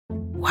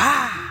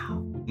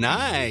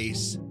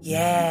Nice.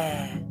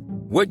 Yeah.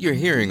 What you're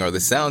hearing are the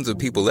sounds of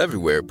people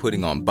everywhere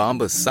putting on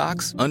Bombas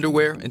socks,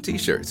 underwear, and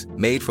T-shirts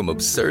made from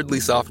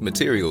absurdly soft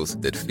materials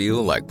that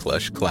feel like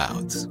plush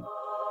clouds.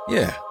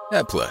 Yeah,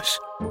 that plush.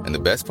 And the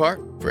best part?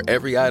 For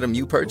every item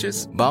you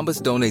purchase,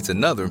 Bombas donates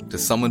another to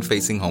someone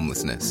facing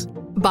homelessness.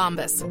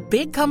 Bombas.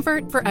 Big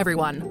comfort for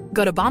everyone.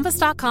 Go to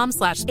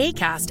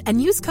bombas.com/ACAST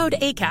and use code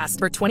ACAST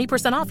for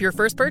 20% off your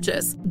first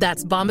purchase.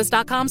 That's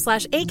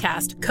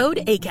bombas.com/ACAST.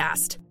 Code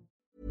ACAST.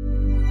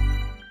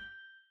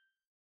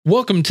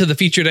 Welcome to the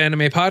Featured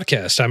Anime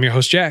Podcast. I'm your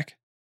host, Jack.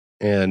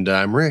 And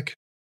I'm Rick.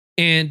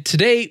 And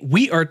today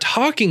we are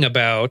talking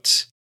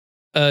about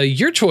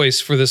your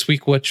choice for this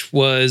week, which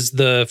was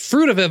The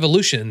Fruit of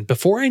Evolution.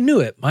 Before I knew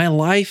it, my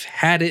life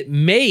had it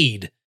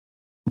made.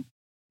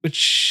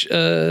 Which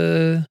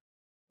was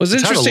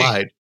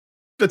interesting.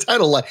 The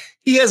title lied.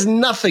 He has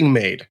nothing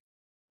made.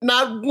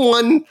 Not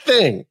one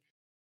thing.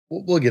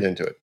 We'll get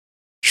into it.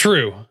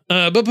 True.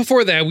 But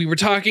before that, we were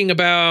talking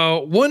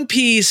about One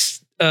Piece,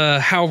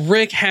 how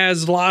Rick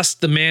has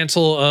lost the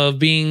mantle of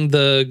being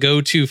the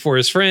go-to for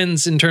his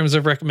friends in terms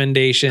of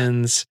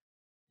recommendations,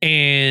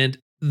 and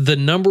the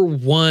number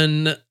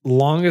one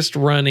longest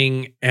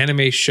running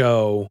anime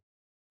show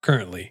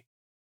currently.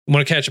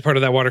 Want to catch a part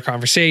of that water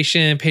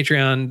conversation?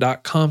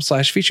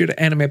 Patreon.com/featured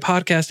anime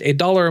podcast.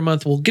 $1 a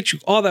month will get you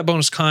all that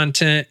bonus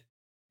content.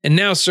 And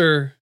now,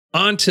 sir,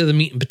 on to the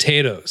meat and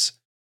potatoes.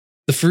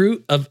 The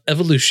Fruit of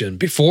Evolution.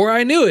 Before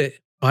I knew it,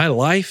 my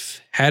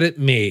life had it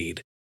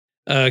made.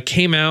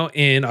 Came out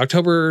in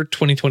October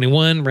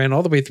 2021, ran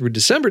all the way through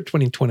December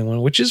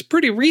 2021, which is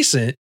pretty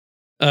recent.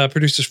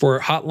 Producers for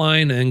it,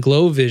 Hotline and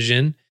Glow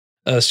Vision.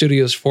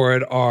 Studios for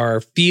it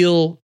are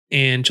Feel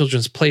and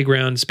Children's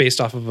Playground. It's based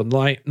off of a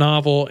light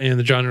novel, and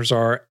the genres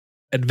are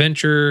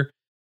adventure,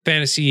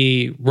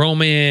 fantasy,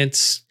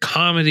 romance,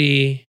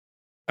 comedy,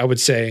 I would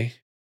say,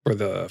 for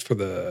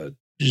the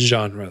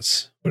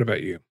genres. What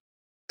about you?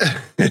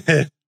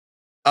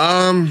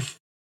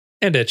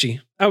 And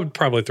ecchi. I would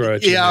probably throw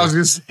ecchi. Yeah, I was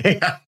gonna say.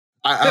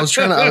 I was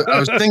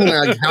thinking,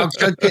 like,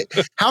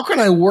 how can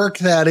I work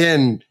that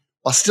in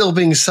while still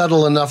being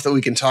subtle enough that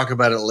we can talk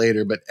about it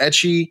later? But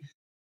ecchi,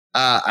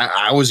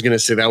 I was gonna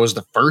say that was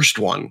the first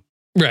one,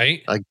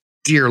 right? Like,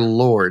 dear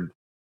Lord,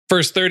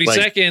 first 30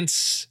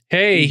 seconds.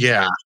 Hey,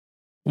 yeah,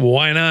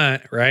 why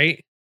not?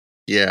 Right?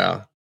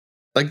 Yeah.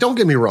 Like, don't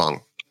get me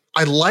wrong.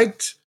 I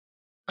liked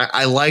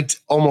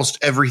almost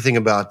everything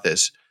about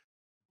this,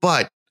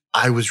 but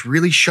I was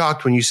really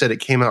shocked when you said it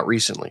came out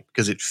recently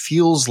because it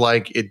feels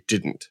like it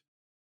didn't.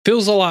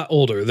 Feels a lot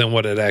older than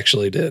what it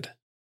actually did.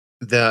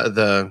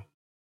 The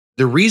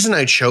reason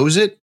I chose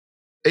it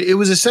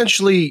was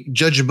essentially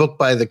judge a book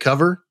by the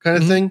cover kind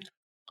of thing.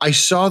 I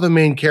saw the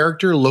main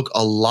character look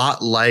a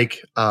lot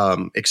like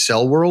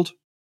Excel World,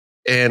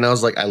 and I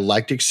was like, I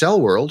liked Excel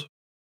World.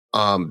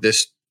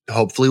 This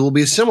hopefully will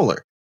be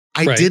similar.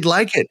 I did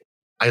like it.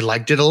 I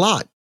liked it a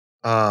lot.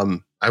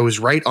 I was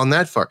right on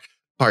that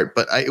part,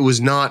 but it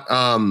was not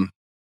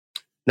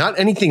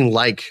anything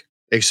like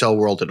Excel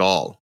World at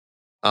all.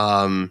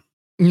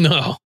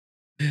 No,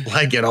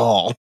 like at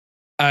all.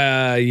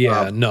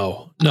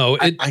 No.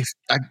 I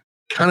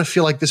kind of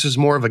feel like this was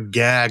more of a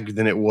gag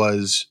than it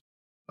was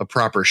a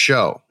proper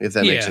show, if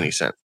that makes any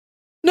sense.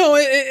 No,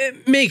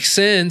 it makes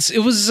sense. It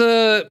was,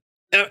 I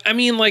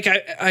mean, like,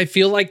 I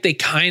feel like they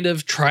kind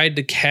of tried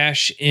to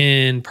cash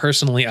in,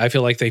 personally, I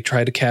feel like they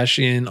tried to cash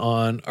in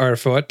on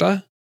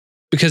Arifureta,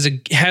 because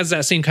it has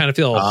that same kind of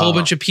feel. A whole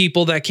bunch of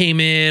people that came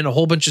in, a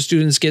whole bunch of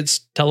students gets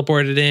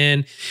teleported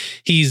in.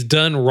 He's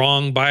done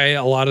wrong by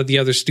a lot of the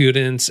other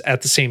students.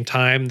 At the same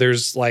time,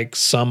 there's like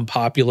some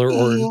popular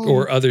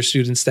or other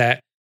students that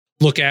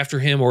look after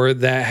him or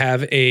that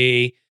have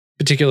a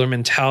particular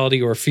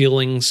mentality or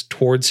feelings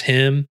towards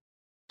him.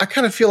 I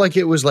kind of feel like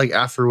it was like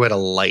Arifureta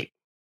light.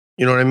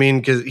 You know what I mean?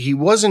 Because he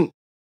wasn't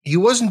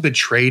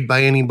betrayed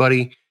by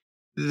anybody.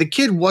 The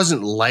kid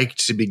wasn't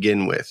liked to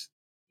begin with.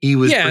 He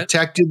was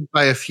protected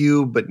by a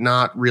few, but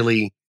not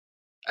really.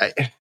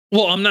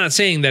 Well, I'm not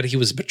saying that he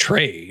was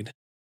betrayed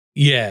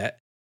yet.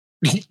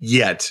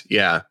 Yet,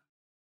 yeah.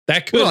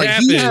 That could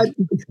happen.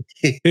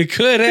 It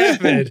could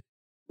happen.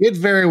 It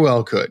very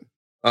well could.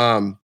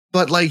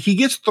 But like, he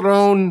gets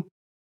thrown.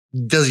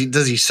 Does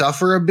he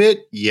suffer a bit?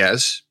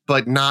 Yes,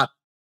 but not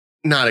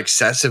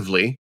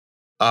excessively.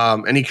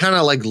 And he kind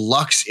of like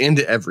lucks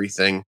into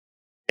everything.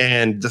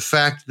 And the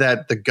fact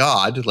that the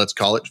god, let's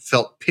call it,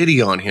 felt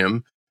pity on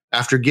him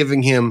after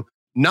giving him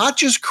not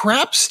just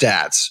crap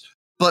stats,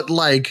 but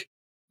like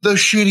the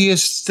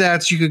shittiest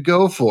stats you could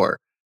go for.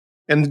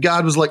 And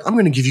God was like, I'm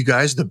going to give you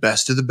guys the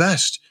best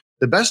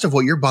of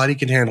what your body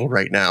can handle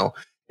right now.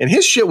 And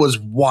his shit was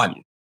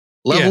one.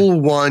 Level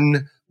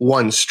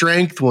 1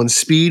 strength, 1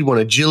 speed, 1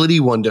 agility,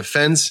 1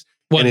 defense.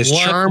 And his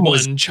charm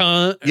was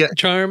charm.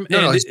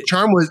 No, his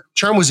charm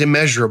was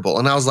immeasurable.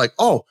 And I was like,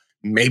 oh,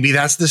 maybe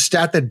that's the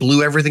stat that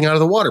blew everything out of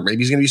the water. Maybe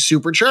he's going to be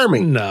super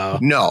charming.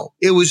 No,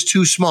 it was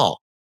too small.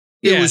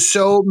 It was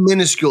so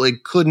minuscule.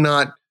 It couldn't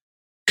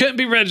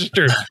be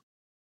registered.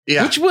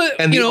 Yeah. Which was,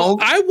 And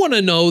I want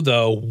to know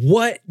though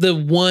what the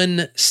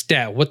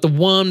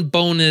one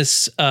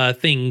bonus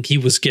thing he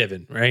was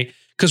given, right?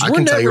 Because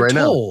we're never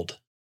told.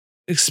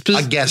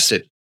 I guessed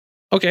it.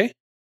 Okay.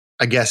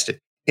 I guessed it.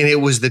 And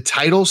it was the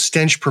title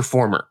Stench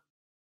Performer.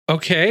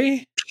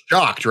 Okay.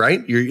 Shocked,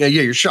 right?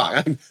 You're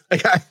shocked.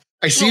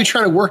 I see you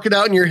trying to work it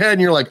out in your head,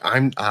 and you're like,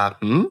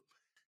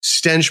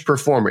 Stench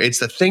Performer. It's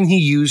the thing he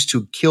used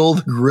to kill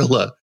the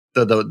gorilla,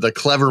 the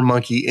clever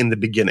monkey in the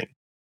beginning.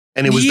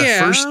 And it was the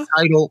first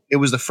title. It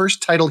was the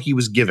first title he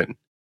was given.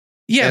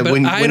 Yeah, and but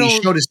when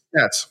he showed his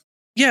stats.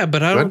 Yeah,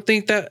 but I don't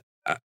think that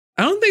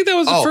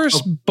was the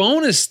first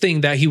bonus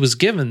thing that he was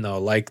given, though.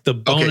 Like the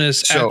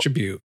bonus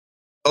attribute.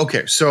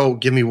 Okay, so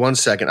give me 1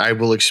 second. I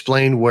will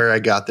explain where I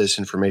got this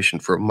information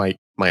from my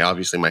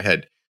obviously my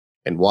head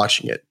and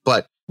watching it.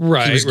 But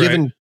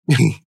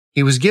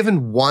he was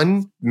given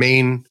one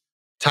main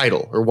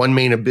title or one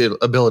main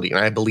ability, and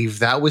I believe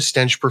that was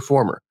Stench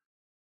Performer,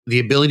 the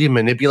ability to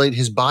manipulate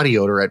his body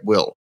odor at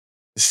will.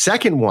 The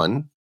second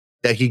one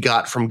that he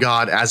got from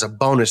God as a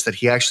bonus that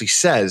he actually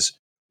says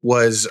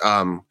was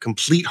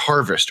Complete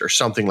Harvest or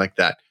something like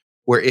that,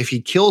 where if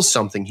he kills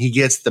something, he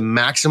gets the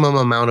maximum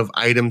amount of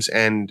items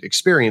and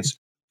experience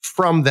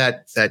from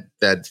that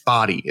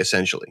body,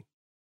 essentially.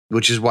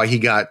 Which is why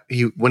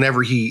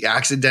whenever he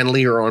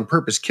accidentally or on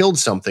purpose killed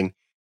something,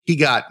 he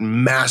got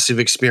massive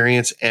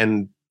experience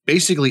and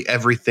basically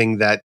everything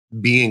that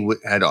being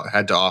had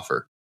to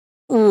offer.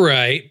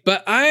 Right,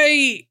 but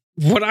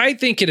what I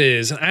think it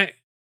is, I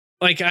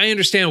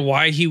understand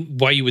why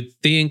you would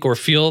think or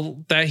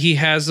feel that he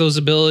has those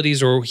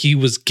abilities or he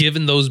was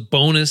given those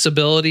bonus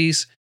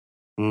abilities.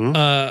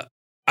 Mm-hmm.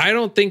 I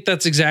don't think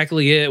that's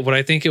exactly it. What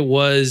I think it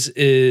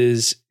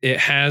is it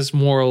has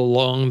more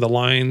along the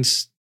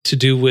lines to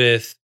do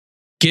with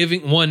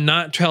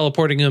not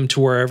teleporting him to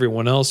where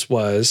everyone else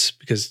was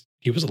because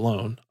he was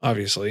alone,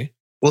 obviously.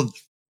 Well,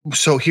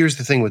 so here's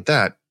the thing with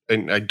that.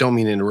 And I don't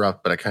mean to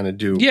interrupt, but I kind of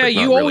do. Yeah,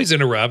 you always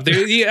interrupt.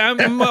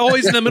 I'm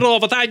always in the middle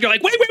of a thought. You're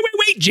like, wait,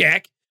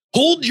 Jack.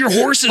 Hold your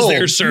horses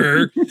there,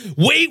 sir.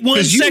 Wait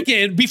 1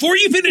 second before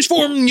you finish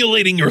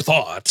formulating your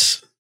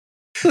thoughts.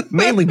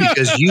 Mainly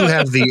because you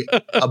have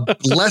a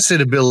blessed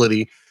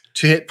ability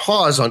to hit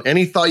pause on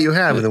any thought you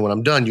have, and then when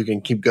I'm done, you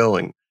can keep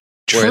going.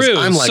 Whereas True.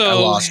 I'm like, I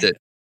lost it.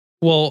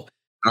 Well,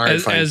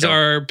 as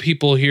our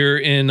people here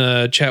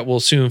in chat will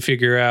soon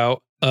figure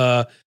out.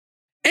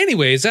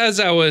 Anyways, as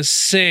I was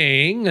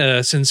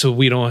saying, since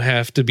we don't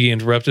have to be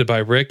interrupted by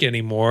Rick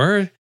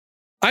anymore,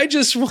 I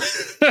just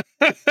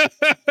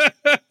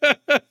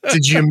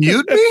Did you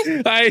mute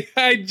me?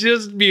 I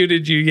just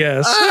muted you.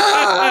 Yes.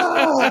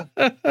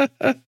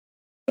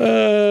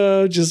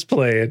 Just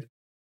playing.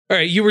 All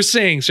right, you were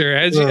saying, sir,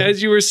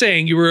 as you were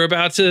saying, you were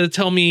about to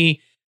tell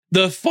me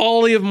the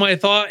folly of my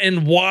thought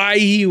and why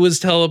he was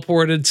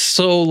teleported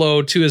so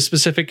low to a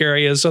specific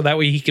area so that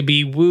way he could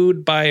be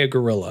wooed by a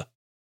gorilla.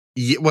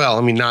 Yeah, well,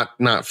 I mean,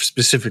 not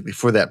specifically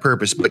for that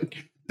purpose, but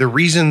the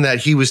reason that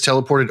he was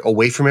teleported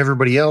away from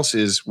everybody else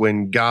is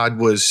when God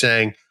was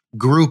saying,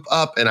 group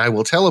up and I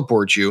will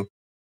teleport you.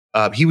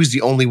 He was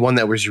the only one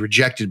that was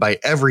rejected by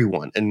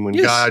everyone. And when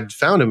God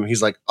found him,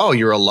 he's like, oh,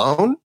 you're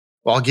alone?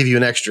 Well, I'll give you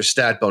an extra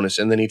stat bonus.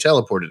 And then he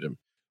teleported him.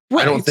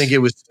 Right. I don't think it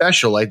was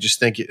special. I just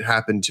think it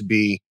happened to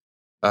be,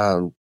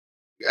 I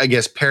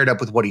guess, paired up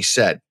with what he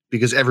said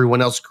because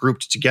everyone else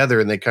grouped together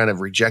and they kind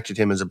of rejected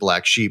him as a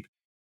black sheep.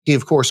 He,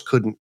 of course,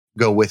 couldn't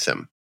go with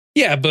them.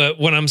 Yeah, but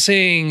what I'm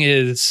saying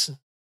is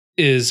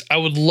I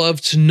would love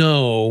to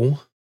know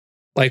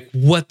like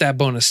what that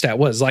bonus stat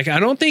was. Like, I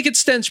don't think it's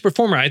Stench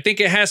Performer. I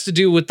think it has to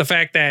do with the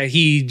fact that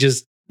he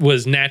just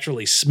was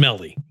naturally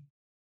smelly,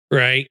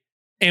 right?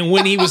 And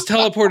when he was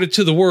teleported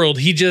to the world,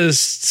 he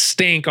just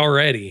stank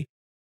already.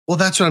 Well,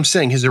 that's what I'm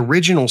saying. His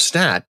original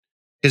stat,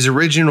 power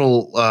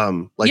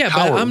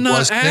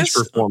was Stench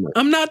Performer.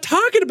 I'm not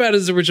talking about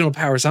his original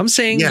powers. I'm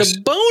saying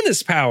the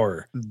bonus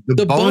power.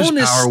 The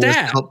bonus power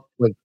stat was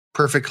like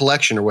Perfect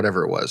Collection or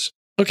whatever it was.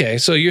 Okay,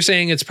 so you're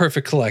saying it's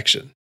Perfect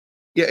Collection.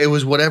 Yeah, it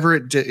was whatever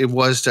it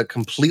was to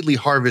completely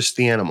harvest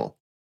the animal.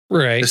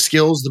 Right. The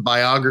skills, the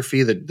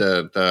biography,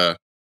 the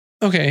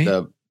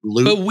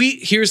loot. But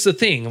here's the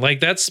thing, like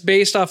that's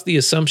based off the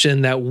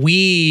assumption that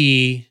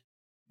we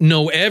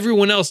know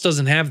everyone else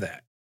doesn't have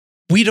that.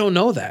 We don't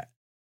know that.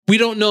 We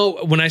don't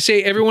know. When I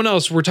say everyone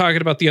else, we're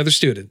talking about the other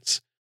students.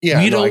 Yeah,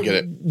 I get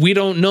it. We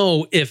don't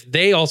know if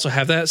they also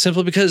have that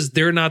simply because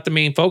they're not the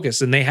main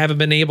focus and they haven't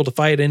been able to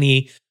fight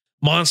any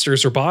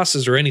monsters or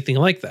bosses or anything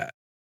like that.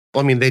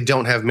 Well, I mean, they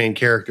don't have main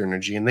character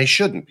energy and they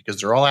shouldn't because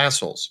they're all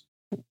assholes.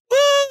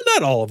 Well,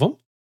 not all of them.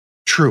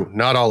 True,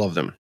 not all of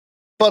them.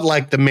 But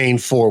like the main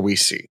four we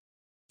see.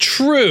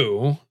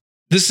 True.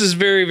 This is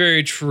very,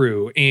 very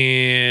true.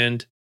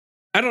 And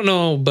I don't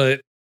know,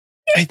 but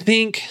I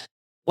think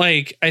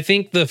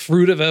the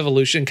fruit of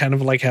evolution kind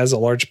of like has a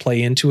large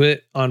play into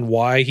it on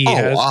why he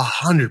has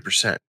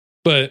 100%.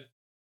 But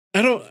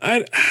I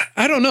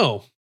don't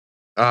know.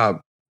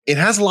 It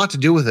has a lot to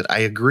do with it. I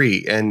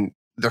agree. And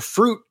the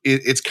fruit,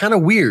 it's kind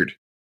of weird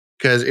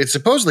because it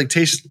supposedly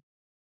tastes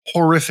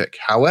horrific.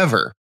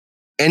 However,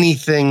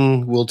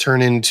 anything will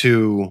turn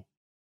into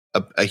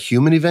a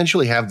human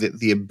eventually, have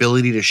the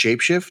ability to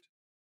shapeshift.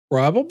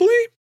 Probably,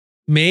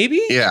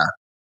 maybe. Yeah.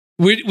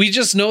 We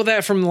just know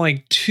that from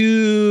like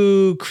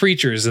 2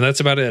 creatures, and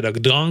that's about it. A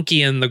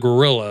donkey and the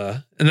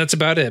gorilla, and that's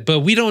about it. But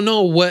we don't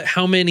know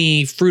how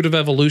many fruit of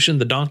evolution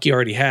the donkey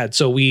already had.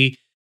 So we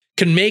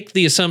can make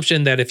the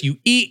assumption that if you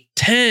eat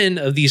 10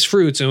 of these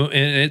fruits, and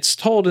it's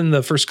told in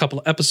the first couple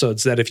of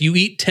episodes that if you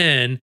eat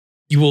 10,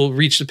 you will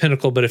reach the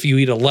pinnacle, but if you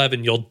eat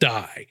 11, you'll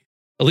die.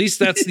 At least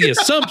that's the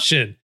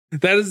assumption.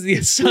 That is the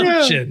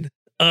assumption.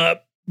 Yeah.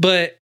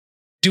 But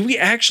do we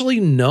actually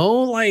know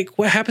like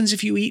what happens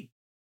if you eat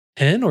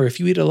 10 or if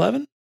you eat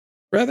 11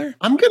 rather?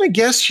 I'm going to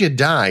guess you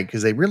die,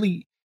 because they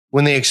really,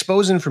 when they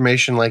expose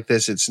information like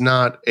this, it's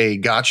not a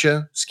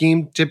gotcha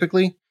scheme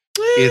typically.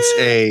 It's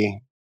a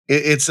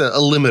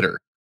limiter.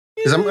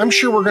 Because I'm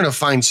sure we're going to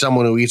find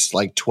someone who eats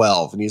like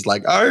 12 and he's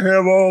like, I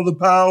have all the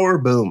power.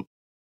 Boom.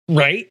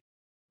 Right.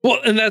 Well,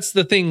 and that's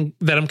the thing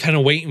that I'm kind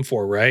of waiting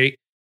for, right?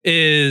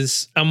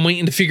 Is I'm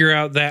waiting to figure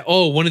out that,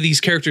 one of these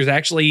characters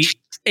actually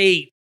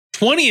ate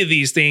 20 of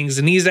these things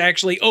and he's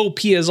actually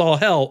OP as all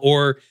hell,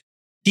 or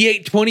he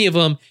ate 20 of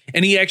them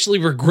and he actually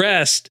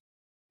regressed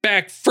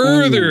back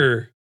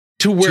further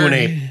to where, an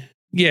 8.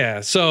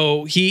 Yeah.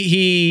 So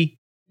he,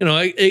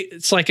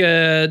 it's like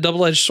a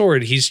double-edged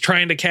sword. He's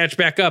trying to catch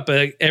back up.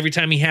 Every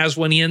time he has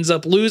one, he ends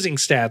up losing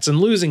stats and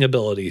losing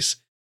abilities.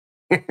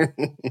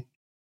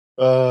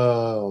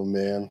 Oh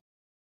man,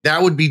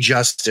 that would be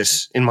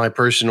justice in my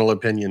personal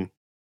opinion.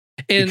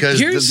 And because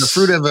the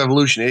fruit of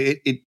evolution,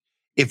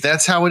 if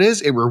that's how it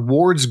is, it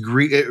rewards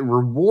greed. It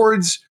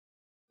rewards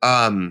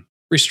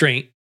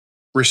restraint,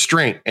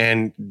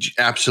 and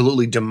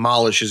absolutely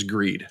demolishes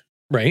greed.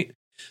 Right.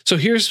 So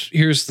here's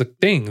the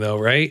thing, though.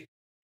 Right.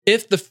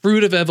 If the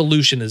fruit of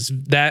evolution is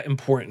that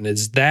important,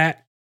 is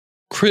that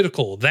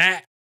critical,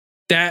 that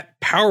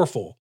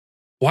powerful,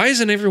 why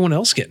isn't everyone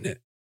else getting it?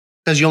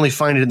 Because you only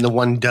find it in the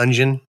one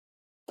dungeon.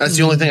 That's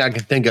the only thing I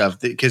can think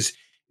of. Because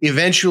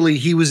eventually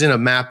he was in a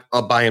map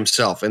by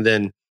himself. And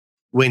then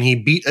when he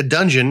beat a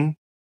dungeon,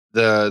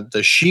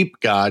 the sheep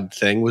god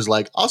thing was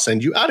like, I'll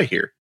send you out of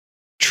here.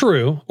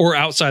 True. Or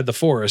outside the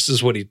forest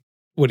is what he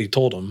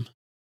told him.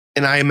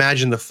 And I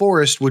imagine the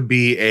forest would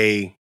be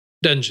a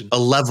dungeon, a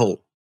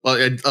level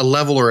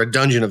or a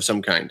dungeon of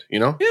some kind,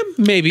 Yeah,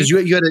 maybe. Because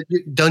you had a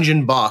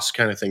dungeon boss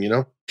kind of thing,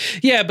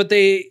 Yeah, but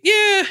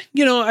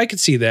I could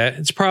see that.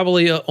 It's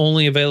probably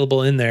only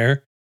available in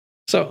there.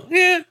 So,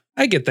 yeah,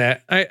 I get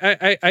that.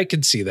 I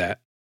could see that.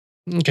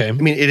 Okay. I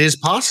mean, it is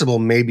possible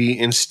maybe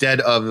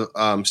instead of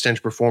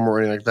Stench Performer or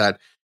anything like that,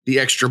 the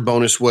extra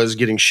bonus was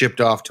getting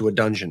shipped off to a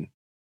dungeon.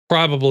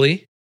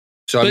 Probably.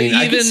 So, I mean,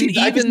 I can see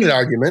that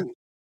argument.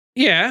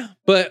 Yeah,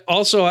 but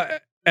also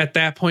at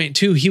that point,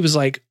 too, he was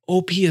like,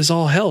 OP is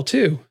all hell,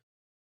 too.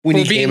 When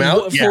he came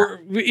out?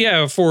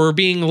 For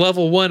being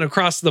level 1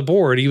 across the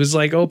board. He was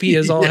like, OP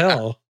is all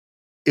hell.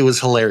 It was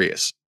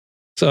hilarious.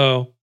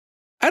 So,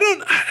 I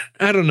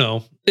don't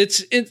know.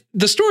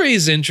 The story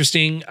is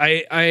interesting.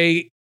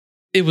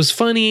 It was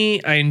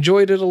funny. I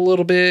enjoyed it a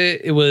little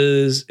bit. It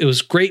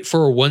was great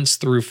for a once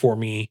through for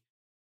me.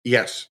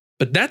 Yes.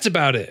 But that's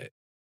about it.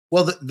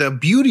 Well, the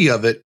beauty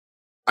of it,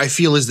 I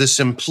feel, is the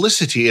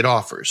simplicity it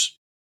offers.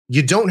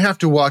 You don't have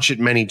to watch it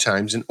many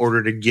times in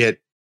order to get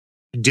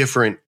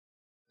different,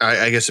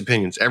 I guess,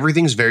 opinions.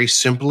 Everything's very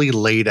simply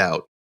laid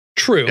out.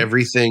 True.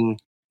 Everything.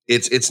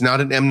 It's not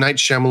an M. Night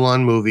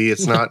Shyamalan movie.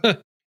 It's not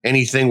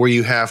anything where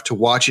you have to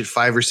watch it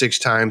 5 or 6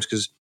 times,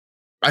 because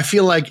I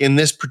feel like in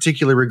this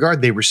particular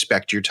regard, they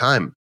respect your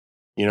time.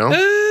 No.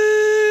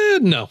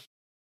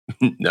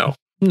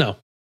 No.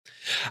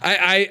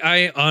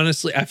 I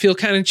honestly, I feel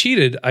kind of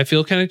cheated.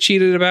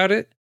 About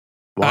it.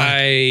 Why?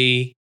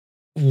 I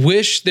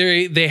wish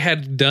they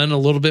had done a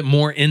little bit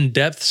more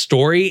in-depth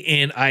story,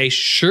 and I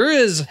sure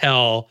as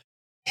hell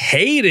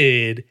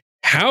hated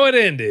how it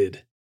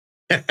ended.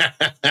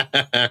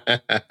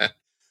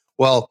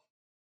 Well,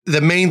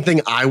 the main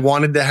thing I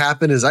wanted to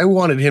happen is I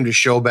wanted him to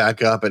show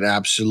back up and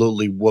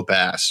absolutely whoop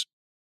ass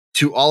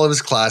to all of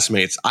his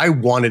classmates. I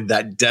wanted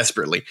that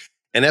desperately.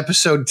 In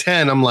episode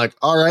 10, I'm like,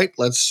 all right,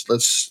 let's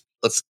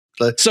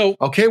so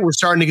okay, we're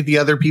starting to get the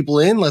other people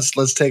in.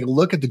 Let's take a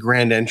look at the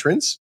grand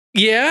entrance.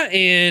 Yeah,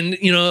 and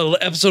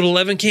episode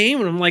 11 came,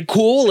 and I'm like,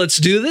 cool, let's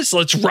do this.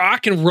 Let's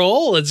rock and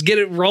roll. Let's get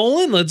it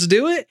rolling. Let's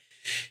do it.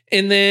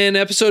 And then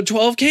episode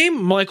 12 came.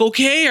 I'm like,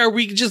 okay, are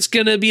we just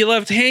going to be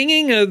left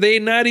hanging? Are they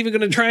not even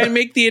going to try and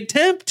make the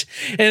attempt?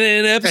 And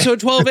then episode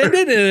 12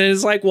 ended, and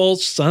it's like, well,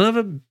 son of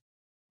a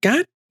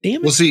god damn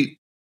it. Well, see,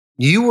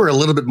 you were a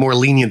little bit more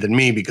lenient than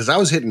me, because I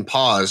was hitting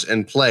pause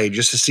and play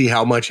just to see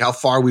how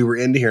far we were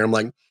into here. I'm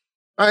like,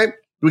 all right,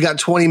 we got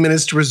 20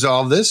 minutes to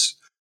resolve this.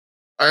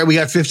 All right, we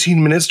got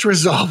 15 minutes to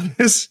resolve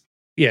this.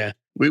 Yeah.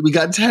 We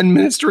got 10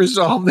 minutes to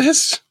resolve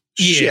this.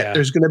 Yeah. Shit,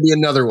 there's going to be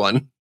another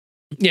one.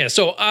 Yeah,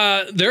 so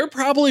there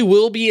probably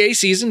will be a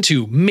season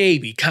 2,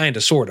 maybe, kind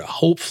of, sort of,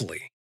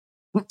 hopefully.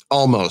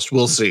 Almost,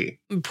 we'll see.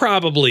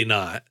 Probably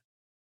not.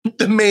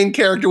 The main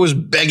character was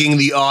begging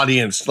the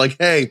audience, like,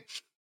 hey,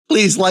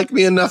 please like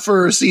me enough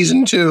for a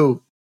season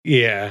 2.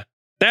 Yeah.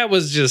 That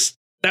was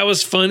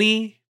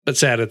funny, but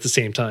sad at the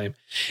same time.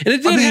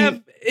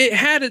 And it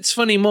had its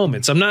funny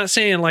moments. I'm not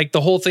saying like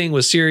the whole thing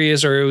was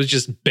serious or it was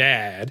just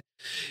bad.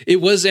 It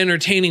was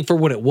entertaining for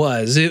what it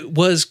was. It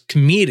was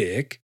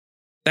comedic.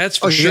 That's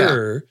for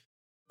sure.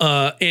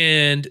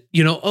 And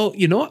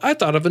I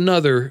thought of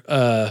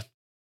another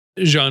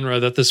genre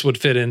that this would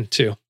fit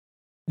into.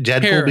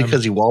 Deadpool Harem.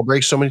 Because he wall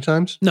breaks so many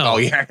times? No. Oh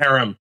yeah,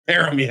 harem,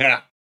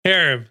 yeah.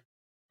 Harem.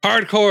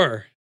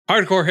 Hardcore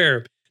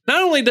harem.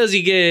 Not only does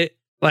he get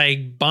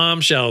like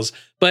bombshells,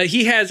 but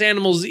he has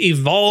animals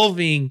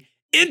evolving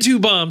into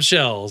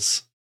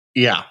bombshells.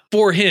 Yeah.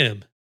 For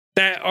him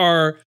that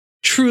are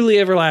truly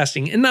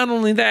everlasting. And not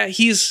only that,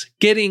 he's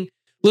getting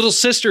little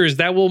sisters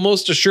that will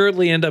most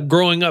assuredly end up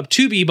growing up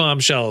to be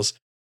bombshells,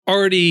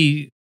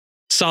 already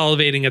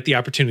salivating at the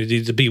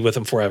opportunity to be with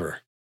him forever.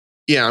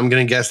 Yeah, I'm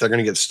going to guess they're going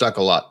to get stuck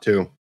a lot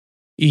too.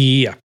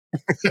 Yeah.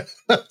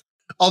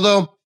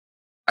 Although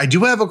I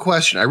do have a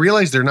question. I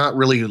realize they're not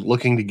really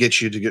looking to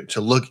get you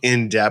to look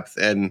in depth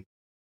and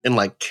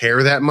like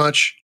care that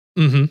much.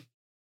 Mm-hmm.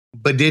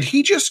 But did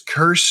he just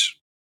curse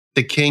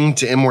the king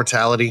to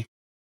immortality?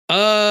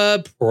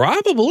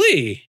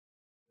 Probably.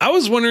 I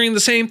was wondering the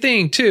same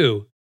thing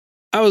too.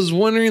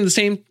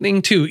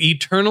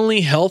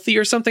 Eternally healthy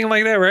or something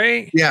like that,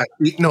 right? Yeah.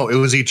 No, it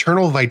was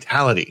eternal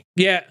vitality.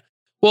 Yeah.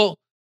 Well,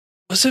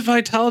 was it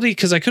vitality?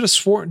 Because I could have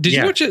sworn. Did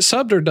you watch it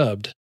subbed or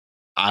dubbed?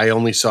 I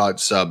only saw it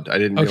subbed. I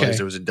didn't realize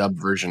there was a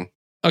dubbed version.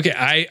 Okay,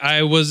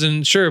 I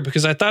wasn't sure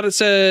because I thought it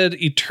said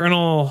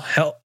eternal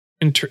health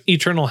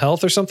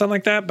or something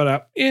like that.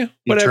 But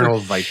whatever. Eternal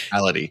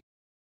vitality.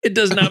 It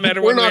does not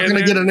matter. We're not going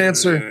to get an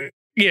answer.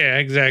 Yeah,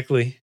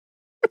 exactly.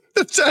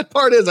 The sad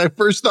part is, I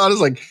first thought is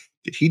like,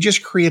 did he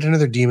just create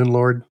another demon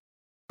lord?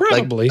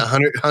 Probably. Like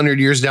 100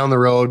 years down the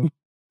road.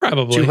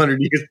 Probably 200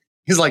 years.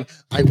 He's like,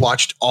 I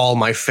watched all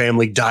my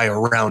family die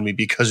around me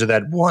because of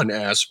that one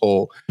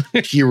asshole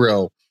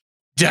hero.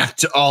 Death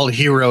to all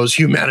heroes.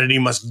 Humanity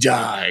must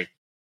die.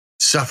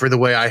 Suffer the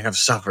way I have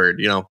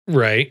suffered,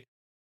 Right.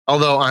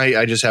 Although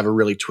I just have a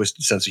really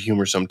twisted sense of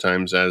humor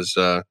sometimes, as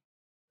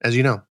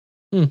you know.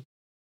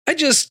 I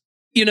just,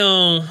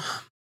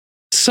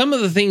 some of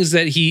the things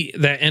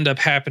that end up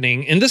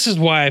happening, and this is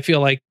why I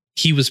feel like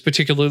he was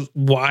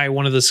why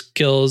one of the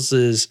skills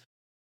is,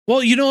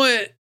 well, you know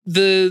what?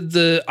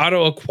 The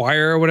auto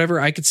acquire or whatever,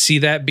 I could see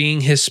that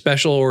being his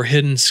special or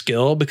hidden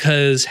skill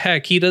because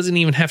heck, he doesn't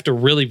even have to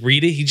really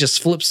read it. He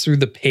just flips through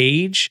the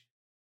page.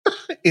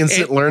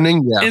 Instant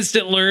learning. Yeah.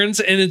 Instant learns.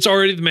 And it's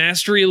already the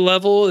mastery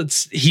level.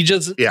 He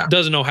just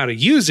doesn't know how to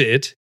use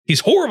it.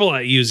 He's horrible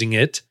at using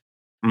it,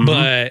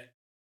 but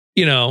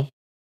it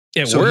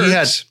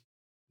works.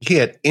 He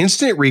had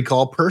instant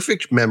recall,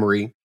 perfect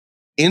memory,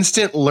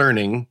 instant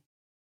learning,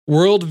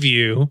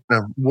 worldview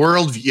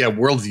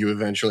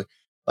eventually.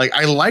 Like,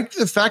 I liked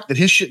the fact that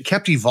his shit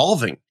kept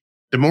evolving.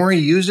 The more he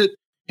used it,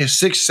 his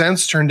sixth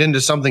sense turned into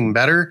something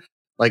better.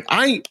 Like,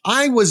 I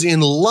was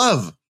in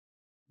love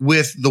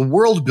with the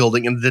world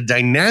building and the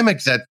dynamic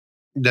that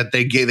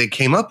they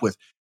came up with.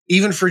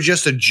 Even for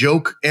just a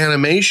joke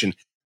animation,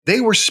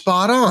 they were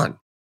spot on.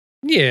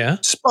 Yeah.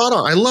 Spot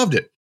on. I loved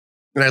it.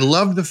 And I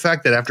loved the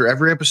fact that after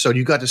every episode,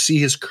 you got to see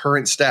his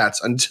current stats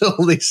until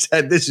they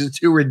said this is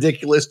too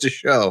ridiculous to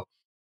show.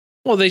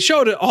 Well, they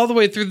showed it all the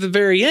way through the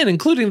very end,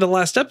 including the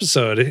last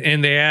episode.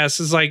 And they asked,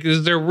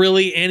 is there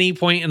really any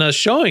point in us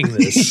showing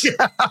this?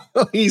 Yeah,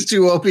 he's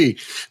too OP.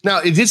 Now,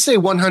 it did say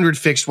 100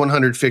 fixed,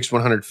 100 fixed,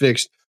 100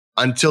 fixed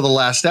until the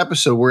last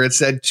episode where it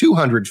said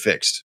 200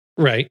 fixed.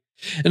 Right.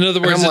 In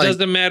other words, it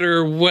doesn't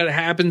matter what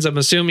happens. I'm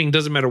assuming it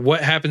doesn't matter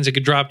what happens. It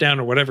could drop down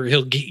or whatever.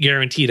 He'll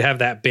guarantee to have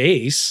that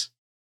base.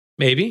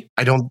 Maybe.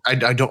 I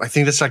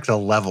think that's like the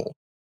level.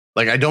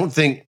 Like, I don't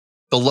think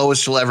the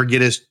lowest he'll ever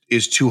get is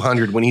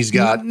 200 when he's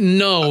got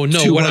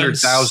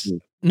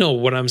 200,000. No,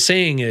 what I'm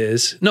saying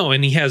is,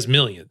 and he has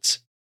millions.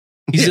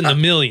 He's in the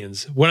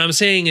millions. What I'm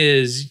saying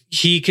is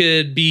he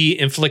could be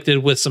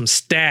inflicted with some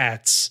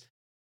stats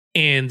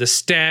and the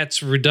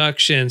stats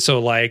reduction. So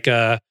like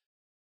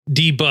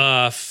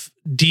debuff,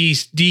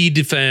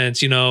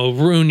 defense,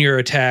 ruin your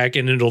attack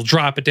and it'll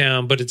drop it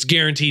down, but it's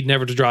guaranteed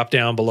never to drop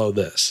down below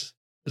this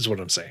is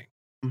what I'm saying.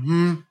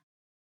 Mm-hmm.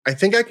 I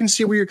think I can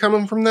see where you're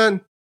coming from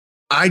then.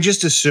 I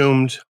just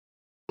assumed.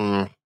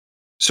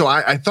 So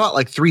I thought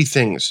like three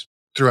things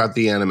throughout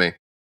the anime.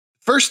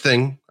 First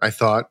thing I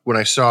thought when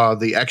I saw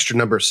the extra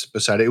numbers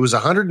beside it, it was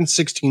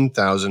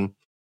 116,000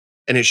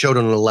 and it showed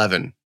an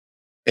 11.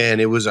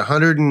 And it was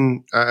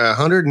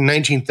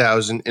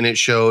 119,000 and it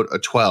showed a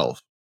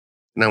 12.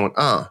 And I went,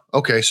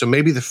 okay. So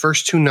maybe the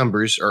first two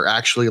numbers are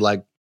actually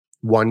like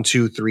 1,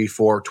 2, 3,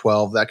 4,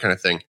 12, that kind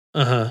of thing.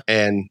 Uh-huh.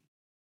 And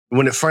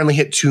when it finally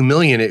hit 2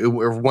 million,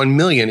 or 1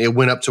 million, it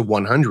went up to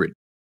 100.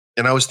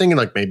 And I was thinking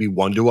like maybe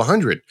 1 to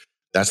 100.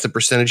 That's the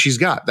percentage he's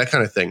got, that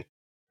kind of thing.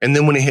 And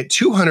then when it hit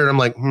 200, I'm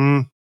like,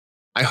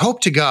 I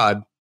hope to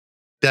God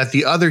that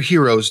the other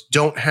heroes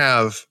don't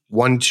have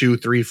 1, 2,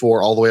 3,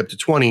 4, all the way up to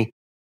 20,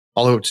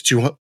 all the way up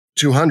to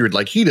 200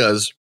 like he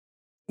does,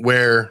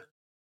 where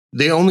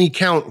they only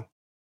count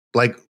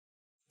like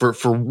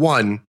for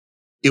one,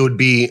 it would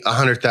be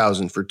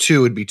 100,000. For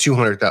 2, it'd be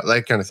 200,000.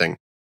 That kind of thing.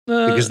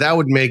 Because that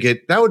would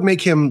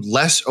make him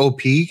less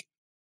OP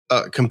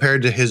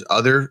compared to his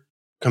other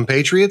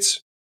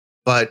compatriots,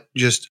 but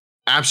just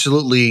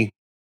absolutely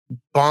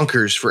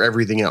bonkers for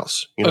everything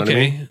else. You know what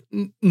I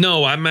mean?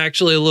 No, I'm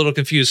actually a little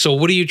confused. So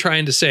what are you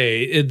trying to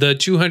say? The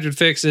 200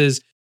 fix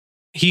is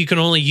he can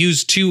only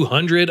use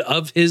 200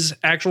 of his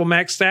actual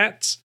max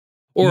stats?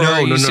 Or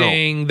are you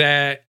saying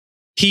that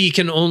he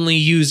can only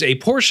use a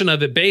portion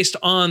of it based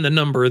on the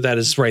number that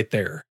is right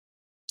there?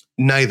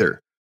 Neither.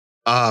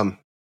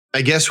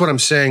 I guess what I'm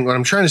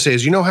trying to say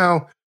is, you know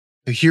how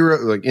the hero,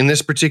 like in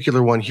this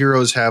particular one,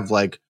 heroes have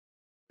like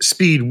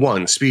speed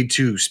 1, speed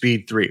 2,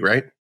 speed 3,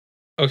 right?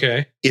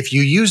 Okay. If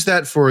you use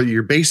that for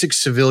your basic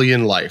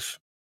civilian life,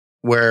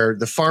 where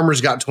the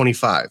farmer's got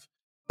 25,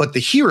 but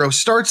the hero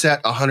starts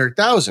at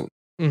 100,000,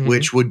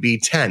 which would be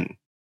 10.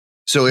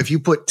 So if you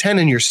put 10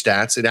 in your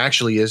stats, it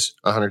actually is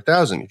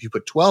 100,000. If you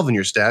put 12 in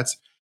your stats,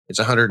 it's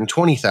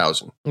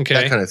 120,000. Okay.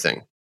 That kind of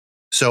thing.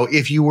 So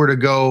if you were to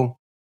go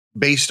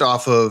based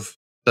off of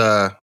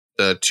the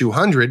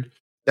 200,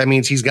 that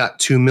means he's got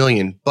 2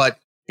 million. But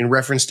in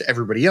reference to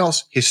everybody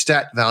else, his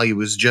stat value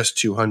is just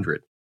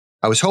 200.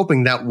 I was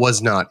hoping that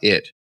was not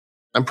it.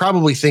 I'm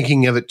probably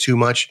thinking of it too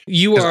much.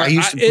 You are.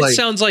 It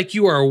sounds like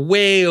you are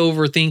way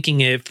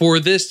overthinking it for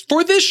this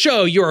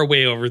show. You are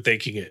way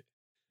overthinking it,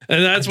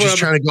 and that's what I'm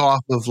trying to go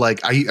off of.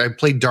 Like I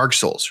played Dark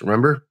Souls.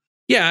 Remember?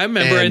 Yeah, I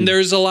remember. And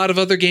there's a lot of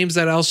other games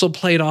that also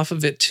played off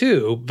of it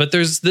too. But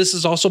this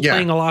is also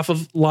playing a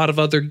lot of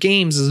other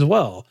games as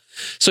well.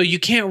 So you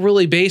can't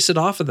really base it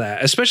off of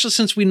that, especially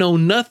since we know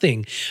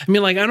nothing. I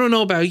mean, like, I don't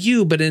know about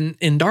you, but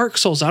in Dark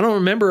Souls, I don't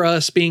remember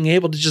us being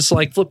able to just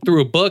like flip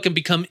through a book and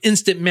become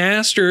instant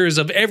masters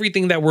of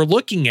everything that we're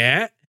looking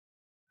at.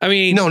 I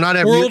mean, no, not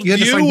every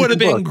Worldview would have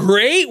been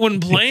great when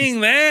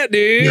playing that,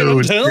 dude. No,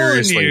 I'm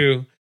telling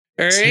you.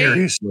 All right?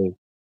 Seriously.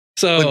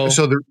 So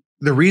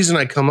the reason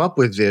I come up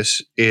with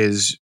this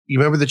is, you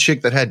remember the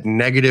chick that had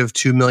negative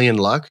 2 million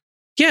luck?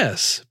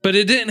 Yes, but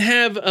it didn't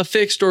have a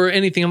fixed or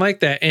anything like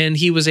that. And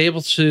he was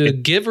able to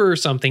give her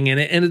something, and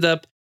it ended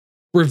up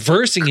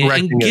reversing it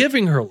and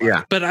giving her luck.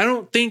 Yeah. But I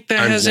don't think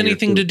that has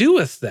anything to do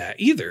with that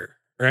either,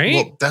 right?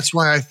 Well, that's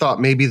why I thought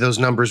maybe those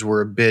numbers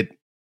were a bit,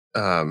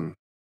 I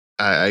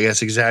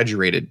guess,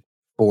 exaggerated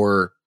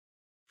for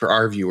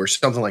our view or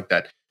something like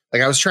that.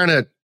 Like I was trying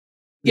to,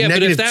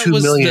 negative but if that 2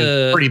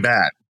 million, pretty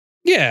bad.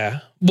 Yeah.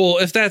 Well,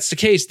 if that's the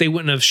case, they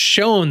wouldn't have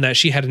shown that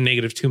she had a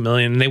negative 2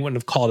 million, and they wouldn't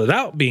have called it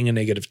out being a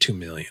negative 2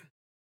 million.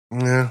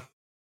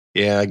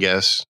 Yeah, I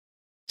guess.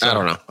 So, I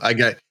don't know.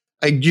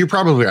 You're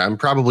probably right. I'm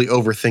probably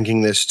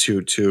overthinking this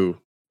to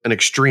an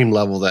extreme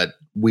level that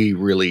we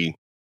really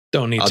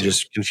don't need. I'll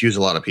just confuse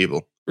a lot of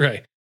people.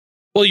 Right.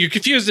 Well, you're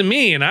confusing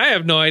me, and I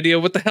have no idea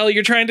what the hell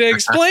you're trying to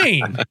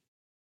explain.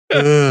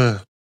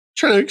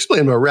 Trying to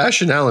explain my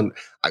rationale, and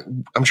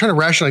I'm trying to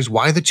rationalize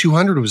why the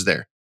 200 was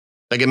there.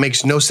 Like, it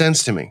makes no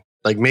sense to me.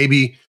 Like,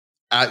 maybe,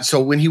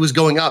 so when he was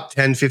going up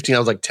 10, 15, I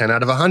was like 10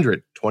 out of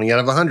 100, 20 out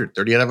of 100,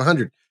 30 out of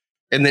 100.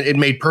 And then it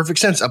made perfect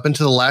sense up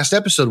until the last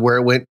episode where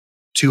it went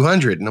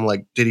 200. And I'm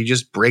like, did he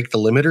just break the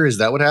limiter? Is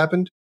that what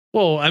happened?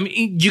 Well, I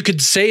mean, you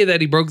could say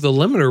that he broke the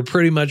limiter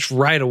pretty much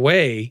right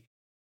away,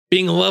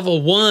 being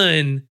level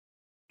 1,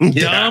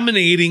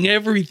 dominating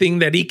everything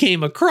that he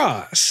came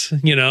across,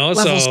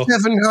 Level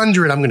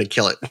 700, I'm going to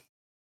kill it.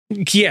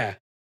 Yeah.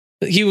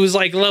 He was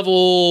like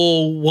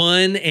level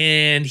 1,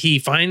 and he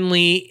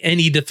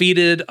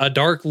defeated a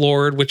Dark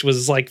Lord, which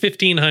was like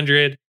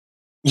 1500.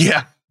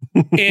 Yeah.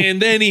 And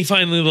then he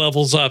finally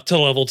levels up to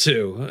level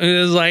 2. And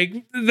it was like,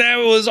 that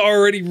was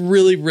already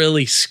really,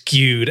 really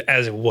skewed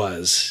as it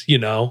was,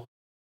 Well,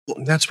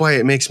 that's why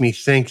it makes me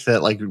think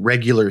that like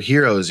regular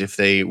heroes, if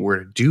they were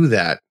to do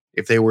that,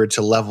 if they were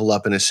to level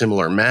up in a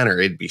similar manner,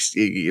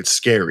 it's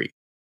scary.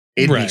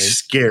 It'd be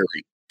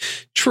scary.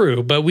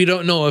 True, but we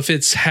don't know if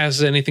it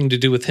has anything to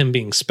do with him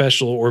being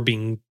special or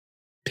being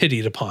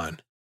pitied upon.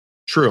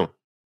 True.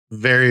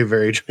 Very,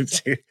 very true.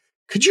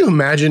 Could you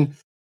imagine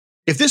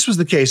if this was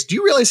the case? Do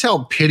you realize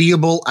how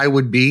pitiable I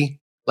would be,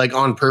 like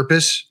on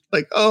purpose?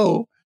 Like,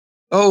 oh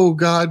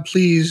God,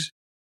 please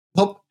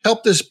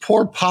help this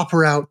poor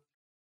pauper out.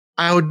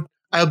 I'll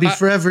be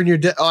forever in your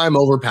debt. Oh, I'm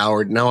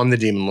overpowered. Now I'm the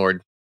Demon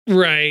Lord.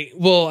 Right.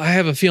 Well, I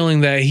have a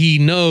feeling that he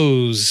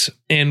knows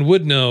and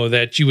would know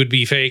that you would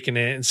be faking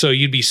it, and so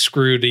you'd be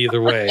screwed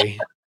either way.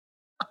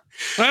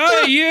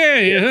 Oh,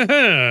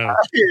 yeah.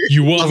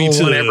 You want me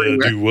to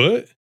do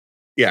what?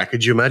 Yeah,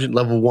 could you imagine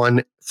level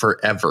 1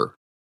 forever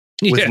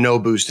with no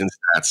boost in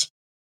stats?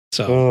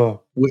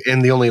 So,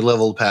 and the only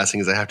level passing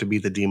is I have to be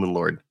the Demon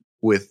Lord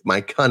with my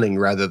cunning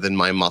rather than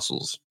my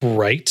muscles.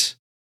 Right.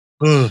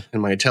 And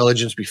my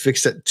intelligence be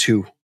fixed at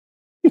 2.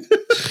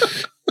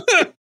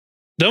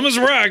 Dumb as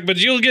a rock, but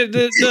you'll get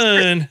it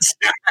done.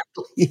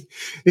 Exactly.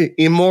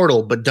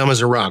 Immortal, but dumb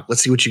as a rock.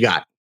 Let's see what you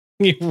got.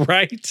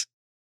 Right.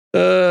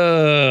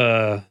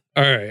 All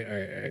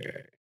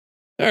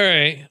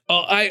right.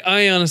 Well,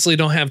 I honestly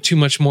don't have too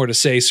much more to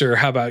say, sir.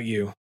 How about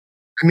you?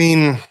 I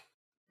mean,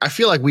 I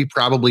feel like we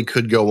probably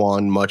could go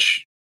on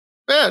much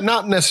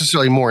not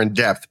necessarily more in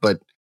depth,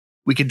 but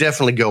we could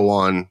definitely go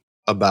on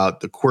about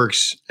the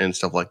quirks and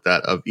stuff like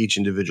that of each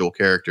individual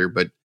character,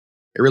 but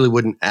it really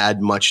wouldn't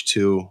add much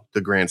to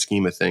the grand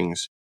scheme of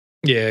things.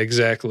 Yeah,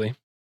 exactly.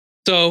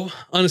 So,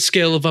 on a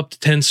scale of up to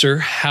 10, sir,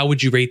 how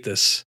would you rate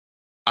this?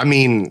 I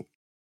mean,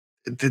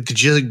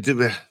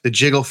 the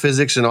jiggle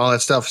physics and all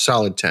that stuff,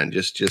 solid 10.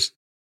 Just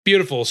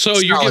beautiful. So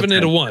you're giving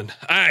it a 1.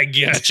 I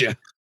gotcha.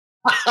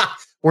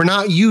 We're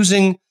not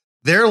using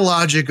their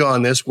logic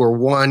on this, where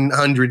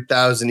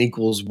 100,000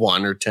 equals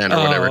 1 or 10 or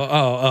whatever.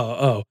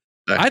 Oh.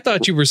 I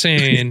thought you were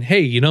saying,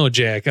 hey,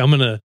 Jack, I'm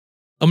gonna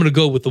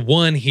go with the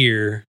 1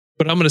 here,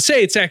 but I'm gonna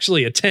say it's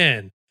actually a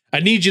 10. I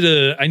need you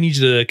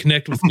to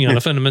connect with me on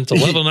a fundamental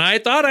level, and I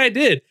thought I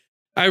did.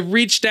 I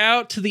reached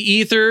out to the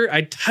ether,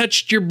 I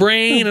touched your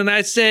brain, and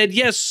I said,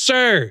 yes,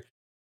 sir.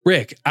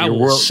 Rick, I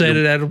will set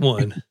it at a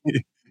 1.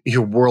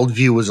 Your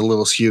worldview was a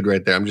little skewed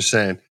right there. I'm just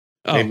saying.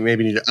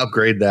 Maybe need to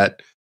upgrade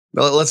that.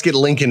 Let's get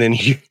Lincoln in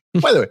here.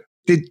 By the way,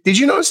 did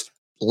you notice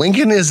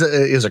Lincoln is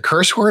a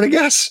curse word, I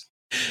guess?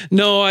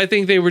 No, I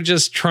think they were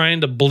just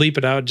trying to bleep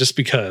it out just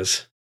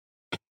because.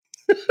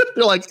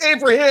 They're like,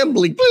 Abraham,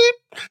 bleep, bleep.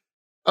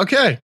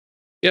 Okay.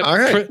 Yep. All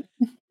right.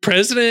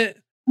 President,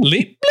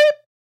 leap,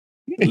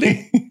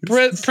 bleep.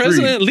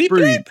 President, leap,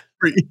 bleep.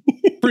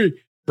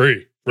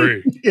 Free.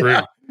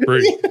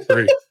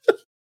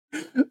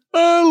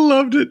 I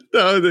loved it.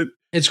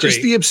 It's great.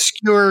 Just the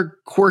obscure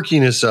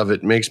quirkiness of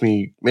it makes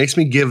me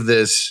give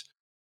this.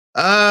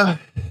 I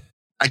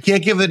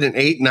can't give it an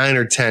 8, 9,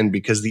 or 10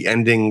 because the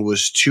ending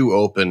was too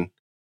open.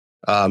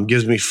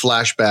 Gives me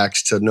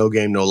flashbacks to No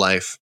Game, No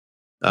Life.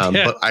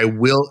 But I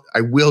will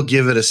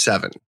give it a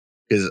 7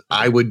 because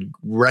I would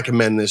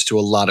recommend this to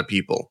a lot of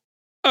people.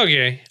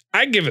 Okay,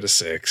 I give it a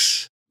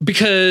 6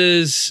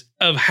 because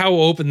of how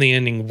open the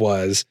ending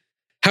was,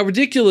 how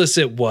ridiculous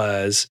it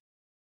was.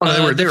 They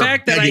were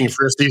begging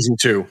for a season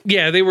 2.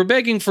 Yeah, they were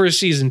begging for a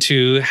season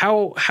 2.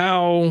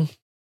 How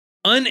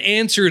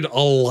unanswered a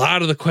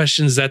lot of the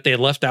questions that they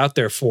left out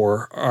there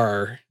for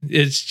are.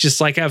 It's just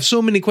like I have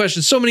so many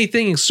questions, so many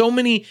things, so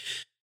many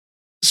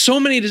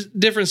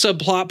different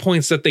subplot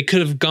points that they could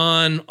have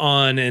gone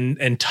on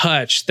and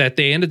touched that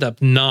they ended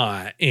up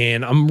not.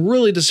 And I'm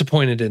really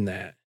disappointed in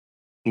that.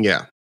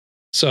 Yeah.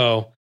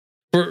 So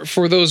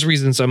for those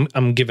reasons,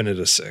 I'm giving it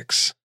a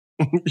 6.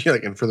 Yeah,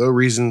 and for those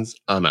reasons,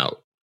 I'm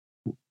out.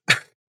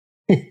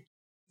 So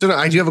no,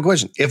 I do have a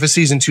question. If a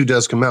season 2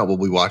 does come out, will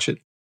we watch it?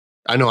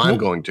 I know I'm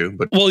going to,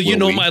 but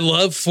my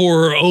love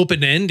for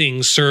open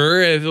endings,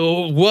 sir.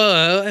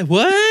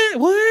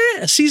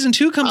 What? Season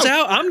 2 comes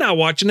out? I'm not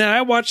watching that.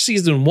 I watched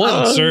season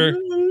 1, sir.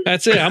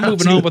 That's it. I'm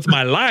moving on with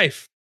my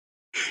life.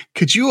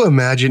 Could you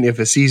imagine if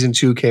a season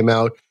 2 came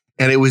out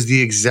and it was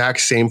the exact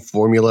same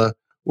formula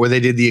where they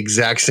did the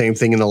exact same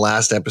thing in the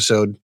last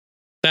episode?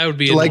 That would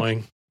be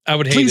annoying. I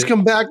would hate it.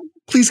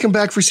 Please come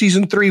back for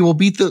season 3. We'll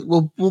beat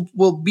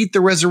the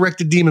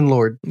resurrected demon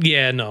lord.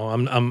 Yeah, no,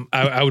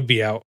 I would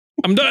be out.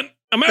 I'm done.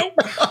 I'm out.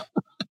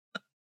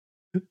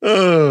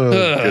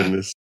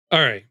 Goodness. All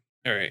right.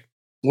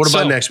 What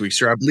about next week,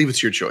 sir? I believe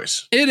it's your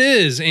choice. It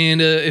is.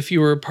 And if you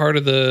were part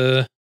of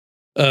the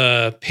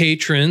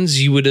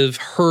patrons, you would have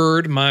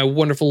heard my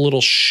wonderful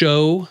little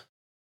show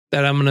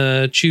that I'm going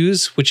to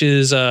choose, which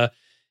is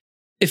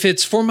if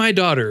it's for my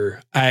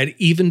daughter, I'd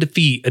even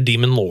defeat a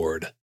demon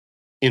lord.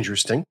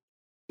 Interesting.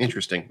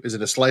 Is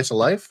it a slice of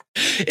life?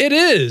 It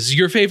is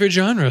your favorite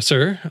genre,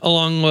 sir.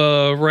 Along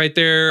right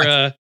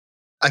there.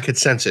 I could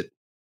sense it.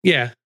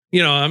 Yeah.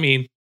 I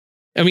mean,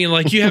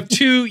 like you have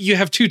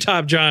two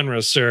top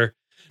genres, sir.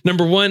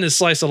 Number 1 is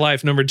slice of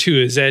life. Number 2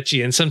 is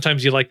ecchi. And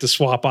sometimes you like to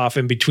swap off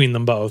in between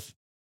them both.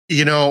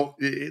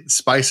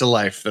 Spice of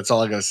life. That's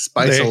all I got.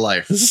 Spice of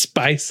life.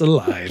 Spice of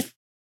life.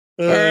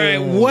 All right.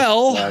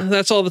 Well,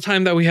 that's all the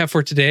time that we have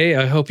for today.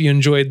 I hope you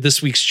enjoyed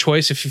this week's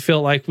choice. If you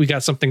feel like we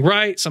got something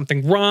right,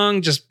 something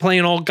wrong, just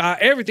plain all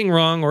got everything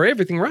wrong or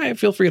everything right,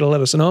 feel free to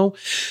let us know.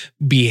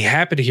 Be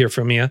happy to hear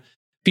from you.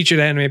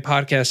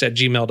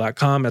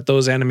 featuredanimepodcast@gmail.com, at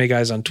Those Anime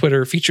Guys on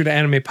Twitter, Featured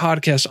Anime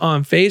Podcast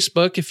on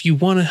Facebook. If you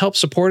want to help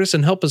support us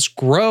and help us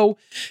grow,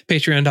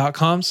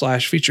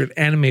 patreon.com/Featured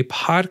Anime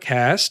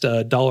Podcast.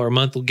 $1 a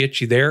month will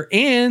get you there.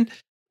 And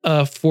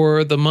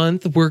for the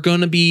month, we're going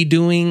to be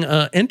doing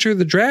Enter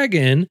the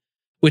Dragon,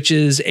 which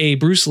is a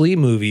Bruce Lee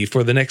movie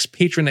for the next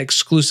patron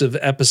exclusive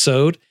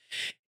episode.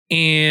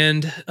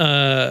 And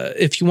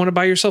if you want to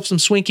buy yourself some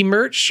swanky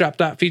merch,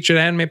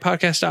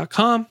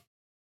 shop.featuredanimepodcast.com.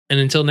 And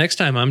until next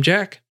time, I'm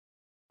Jack.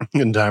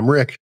 And I'm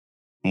Rick.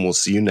 And we'll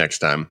see you next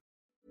time.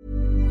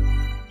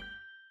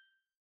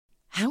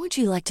 How would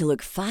you like to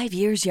look 5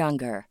 years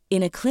younger?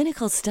 In a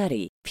clinical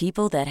study,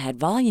 people that had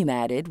volume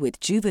added with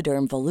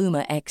Juvederm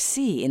Voluma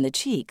XC in the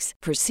cheeks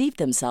perceived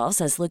themselves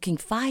as looking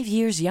 5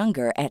 years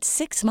younger at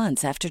 6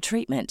 months after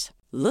treatment.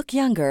 Look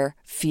younger,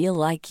 feel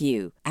like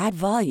you. Add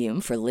volume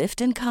for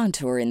lift and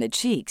contour in the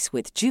cheeks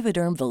with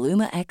Juvederm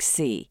Voluma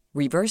XC.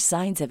 Reverse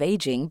signs of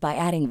aging by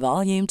adding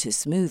volume to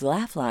smooth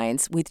laugh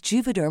lines with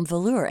Juvederm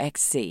Volure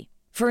XC.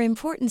 For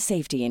important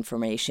safety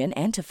information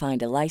and to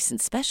find a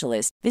licensed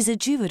specialist, visit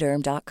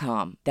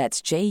Juvederm.com.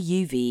 That's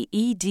JUVEDERM.com.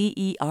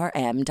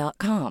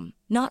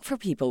 Not for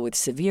people with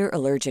severe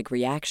allergic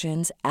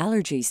reactions,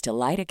 allergies to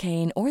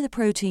lidocaine, or the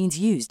proteins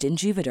used in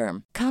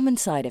Juvederm. Common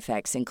side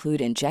effects include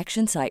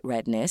injection site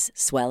redness,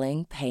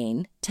 swelling,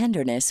 pain,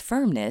 tenderness,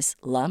 firmness,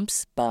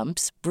 lumps,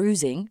 bumps,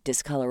 bruising,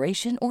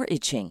 discoloration, or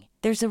itching.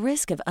 There's a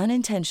risk of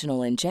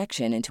unintentional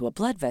injection into a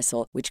blood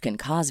vessel, which can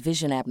cause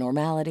vision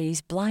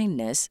abnormalities,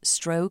 blindness,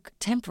 stroke,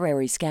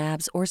 temporary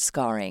scabs, or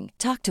scarring.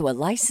 Talk to a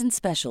licensed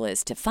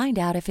specialist to find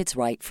out if it's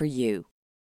right for you.